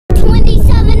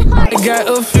I got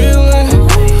a feeling,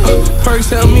 perks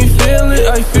help me feel it,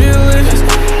 I feel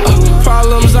it,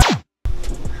 problems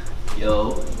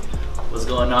Yo, what's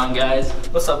going on, guys?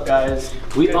 What's up, guys?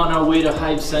 We on our way to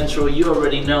Hypecentral, you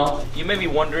already know. You may be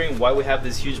wondering why we have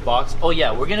this huge box. Oh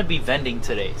yeah, we're gonna be vending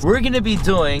today. We're gonna be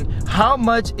doing how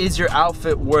much is your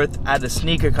outfit worth at a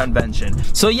sneaker convention.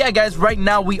 So yeah, guys, right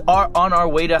now we are on our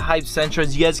way to Hypecentral.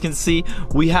 As you guys can see,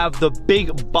 we have the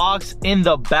big box in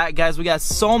the back, guys. We got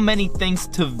so many things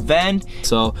to vend.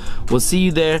 So we'll see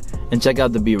you there and check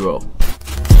out the B-roll.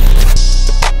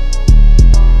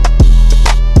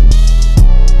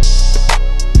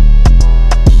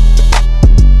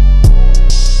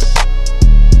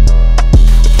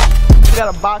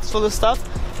 Got a box full of stuff.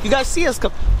 You guys see us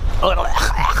come.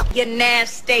 You're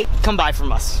nasty. Come buy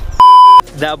from us.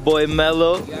 That boy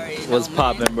Mello was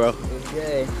popping, bro.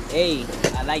 Good. Hey,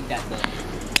 I like that though.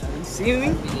 You see me?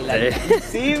 Really like that. You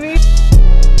see me?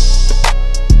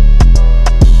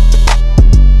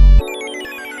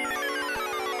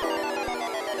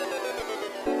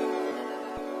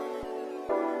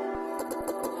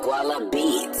 Walla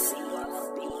beats.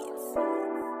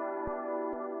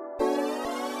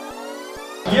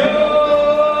 Yo,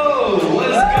 what's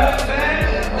good, man?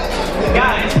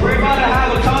 Guys, we're about to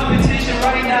have a competition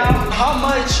right now. How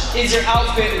much is your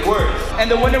outfit worth?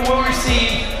 And the winner will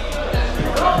receive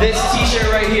this t-shirt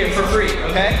right here for free,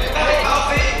 okay?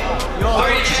 Outfit,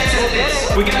 30 chances at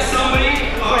this. We got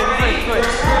somebody already.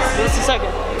 Just a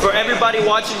second. For everybody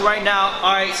watching right now,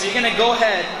 all right, so you're gonna go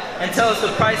ahead and tell us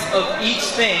the price of each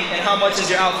thing and how much is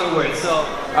your outfit worth. So,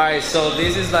 all right, so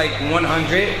this is like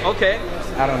 100. okay.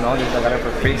 I don't know, this I got it for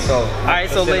free, so. All right,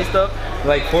 so laced up.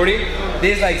 Like 40.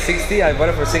 This is like 60, I bought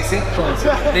it for 60.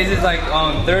 This is like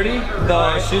 30.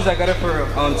 The shoes, I got it for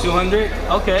 200.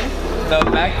 Okay. The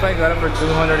backpack, got it for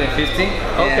 250.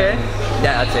 Okay.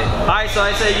 Yeah, that's it. All right, so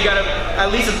I say you got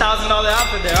at least $1,000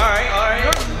 outfit there. All right, all right.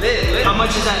 Lit. How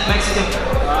much is that Mexican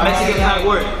pack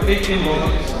worth? 15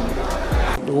 bucks.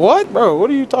 What? Bro, what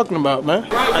are you talking about, man?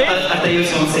 I thought you were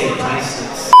gonna say price.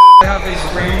 I have a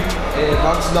Supreme, a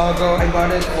box logo. I bought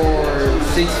it for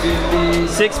 650.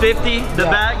 650, the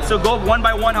bag. So go one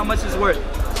by one, how much is worth?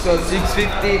 So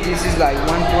 650, this is like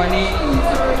 120.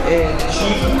 And the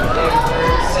shoes,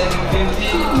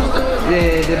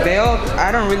 750. The belt,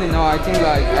 I don't really know. I think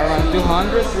like around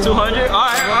 200. 200? All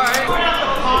right, all right. We're gonna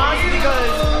have to pause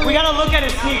because we gotta look at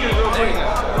his sneakers real quick.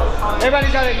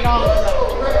 Everybody's gotta acknowledge.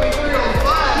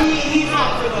 He's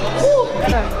not for those.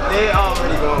 They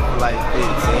already going for like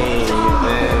 15,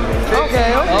 man.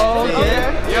 Okay. Oh, okay.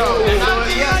 Yo,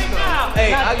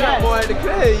 hey, I got more at the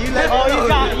crib. You let me know. You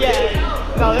got,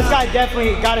 yeah. No, this guy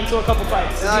definitely got into a couple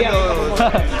fights. I know.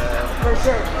 For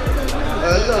sure.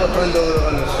 It's not a bundle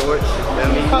on the shorts. I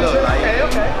mean, you know, right?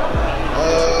 Okay.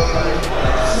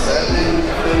 7.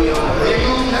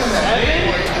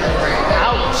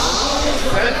 Ouch.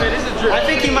 I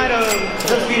think he might have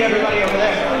just beat everybody over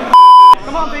there.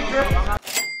 Come on, Big Drip.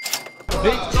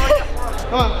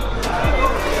 Come on.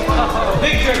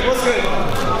 Big Drip, what's good?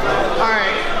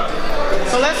 Alright.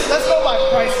 So let's go by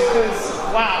prices, because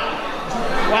wow.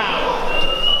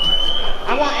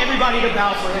 I want everybody to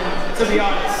bow for him, to be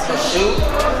honest. The shoe,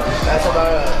 that's like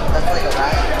a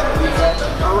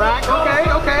rack. A rack?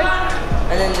 Okay.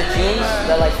 And then the jeans,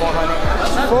 they're like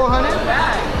 400. 400?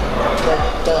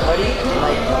 The hoodie,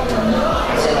 like,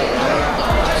 say like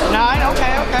 9,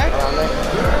 okay. around there.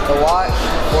 The watch,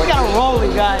 We got a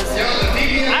rolling, guys.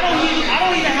 I don't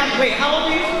even have, wait, how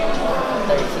old are you?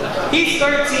 13. He's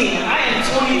 13. I am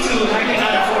 22 and I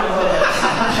cannot afford a Rolex.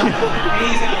 And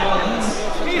he's got Rolex.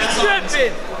 He's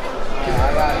tripping.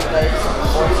 I got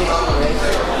 14 on the wrist.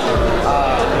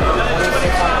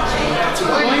 26 on the chain.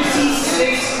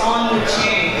 26 on the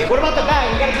chain. What about the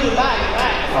bag? We gotta do the bag.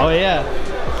 Oh, yeah.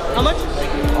 How much?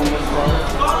 Almost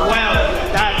 12. Wow,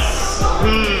 that's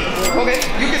okay,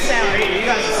 you can stand right here. You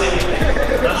guys can sit here.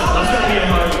 That's gonna be a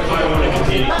hard one to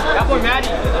compete. That boy Maddie.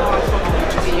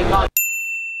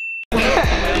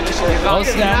 Oh, He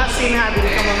does not seem happy to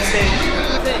come on the stage.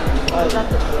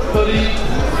 Hoodie,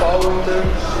 fall winter,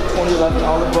 2011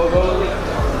 olive logo.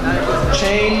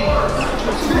 Chain,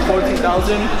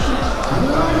 14,000.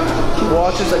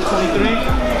 Watch is like 23.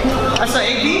 That's an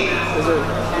AP? Is it?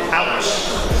 Ouch.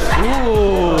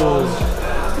 Ooh.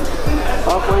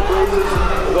 Halfway blazers,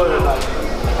 Goyard bag.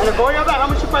 And a Goyard bag? How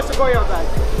much you price a Goyard bag?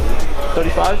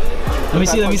 35. Let me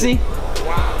see.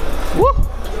 Woo!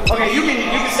 Okay, you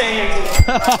can stay here too.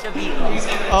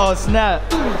 Oh, snap.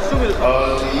 These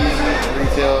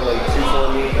retail like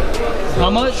 240. How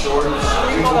much? Shorts.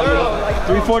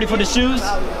 340 for the shoes?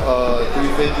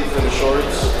 350 for the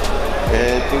shorts.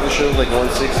 And I think the show's like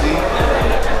 160.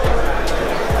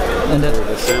 And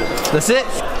that's it.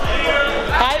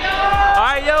 Hype?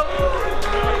 Alright, yo.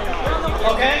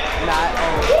 Okay.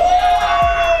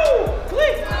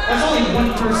 There's only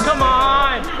one person. Come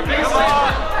on. Come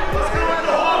on.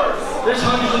 There's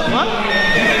hundreds of what?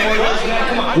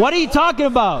 What are you talking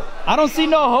about? I don't see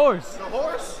no horse. The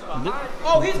horse?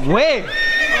 Oh, he's Where?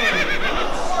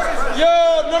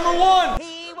 yo, number one.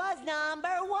 He was number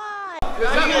one.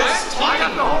 I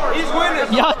got the horse. He's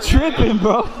winning. Y'all tripping,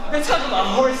 bro. They're talking about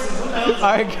horses.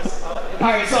 Alright.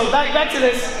 Alright, so back to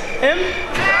this. Him?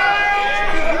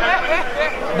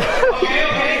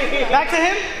 Okay. Back to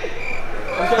him?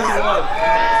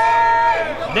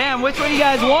 Damn, which one you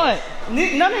guys want?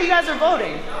 None of you guys are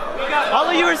voting. All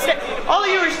of you are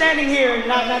standing here,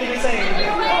 not even saying anything.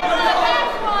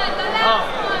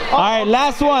 Alright,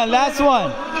 last one.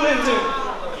 Do him too.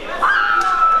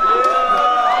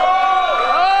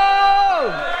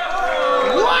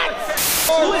 What?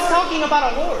 Who is talking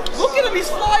about a horse? Look at him, he's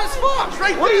fly as fuck.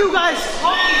 Right. What are you guys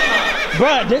talking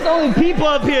about? Bruh, there's only people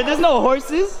up here. There's no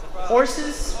horses.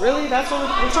 Horses? Really? That's what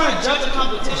we're trying to judge the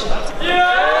competition.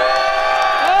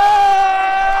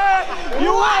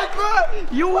 You what, bro?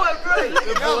 You what, bro?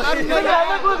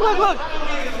 Look.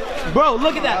 Bro,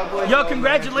 look at that. Yo,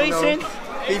 congratulations.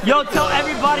 Yo, tell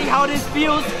everybody how this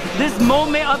feels. This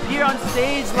moment up here on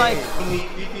stage, like.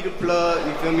 VP the plug,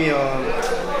 you feel me?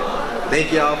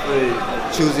 Thank y'all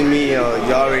for choosing me. You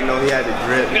already know he had the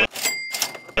drip.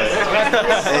 Hey,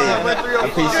 I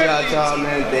appreciate y'all,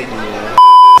 man. Thank you, man.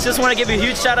 Just want to give a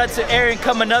huge shout out to Aaron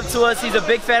coming up to us. He's a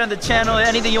big fan of the channel.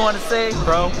 Anything you want to say?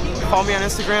 Bro, follow me on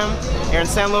Instagram, Aaron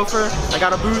Sandloafer. I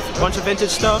got a booth, a bunch of vintage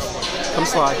stuff. Come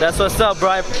slide. That's what's up,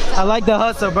 bro. I like the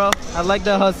hustle, bro. I like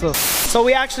the hustle. So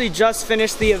we actually just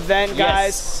finished the event,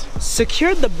 guys. Yes.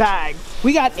 Secured the bag.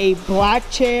 We got a black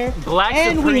chair. Black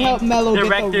and Supreme, we helped Mello get the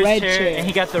director's red chair. And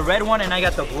he got the red one and I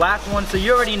got the black one. So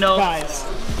you already know. Guys,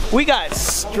 we got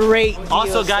straight deals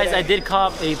Also, guys, today. I did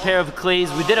cop a pair of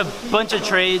clays. We did a bunch of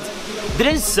trades.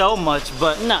 Didn't sell much,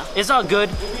 but no, it's all good.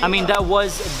 I mean, that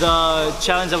was the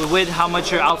challenge that we did, how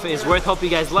much your outfit is worth. Hope you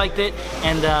guys liked it.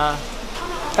 And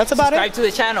that's about Subscribe it. to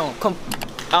the channel.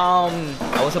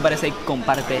 I was about to say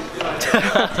comparte.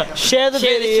 Share the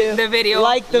video.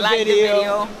 Like the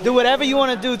video. Do whatever you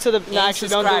want to do to the. No, actually,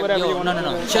 don't do whatever you want to do.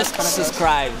 No. Just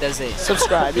subscribe. That's it.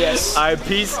 Subscribe. Yes. all right,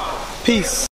 peace.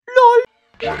 Peace.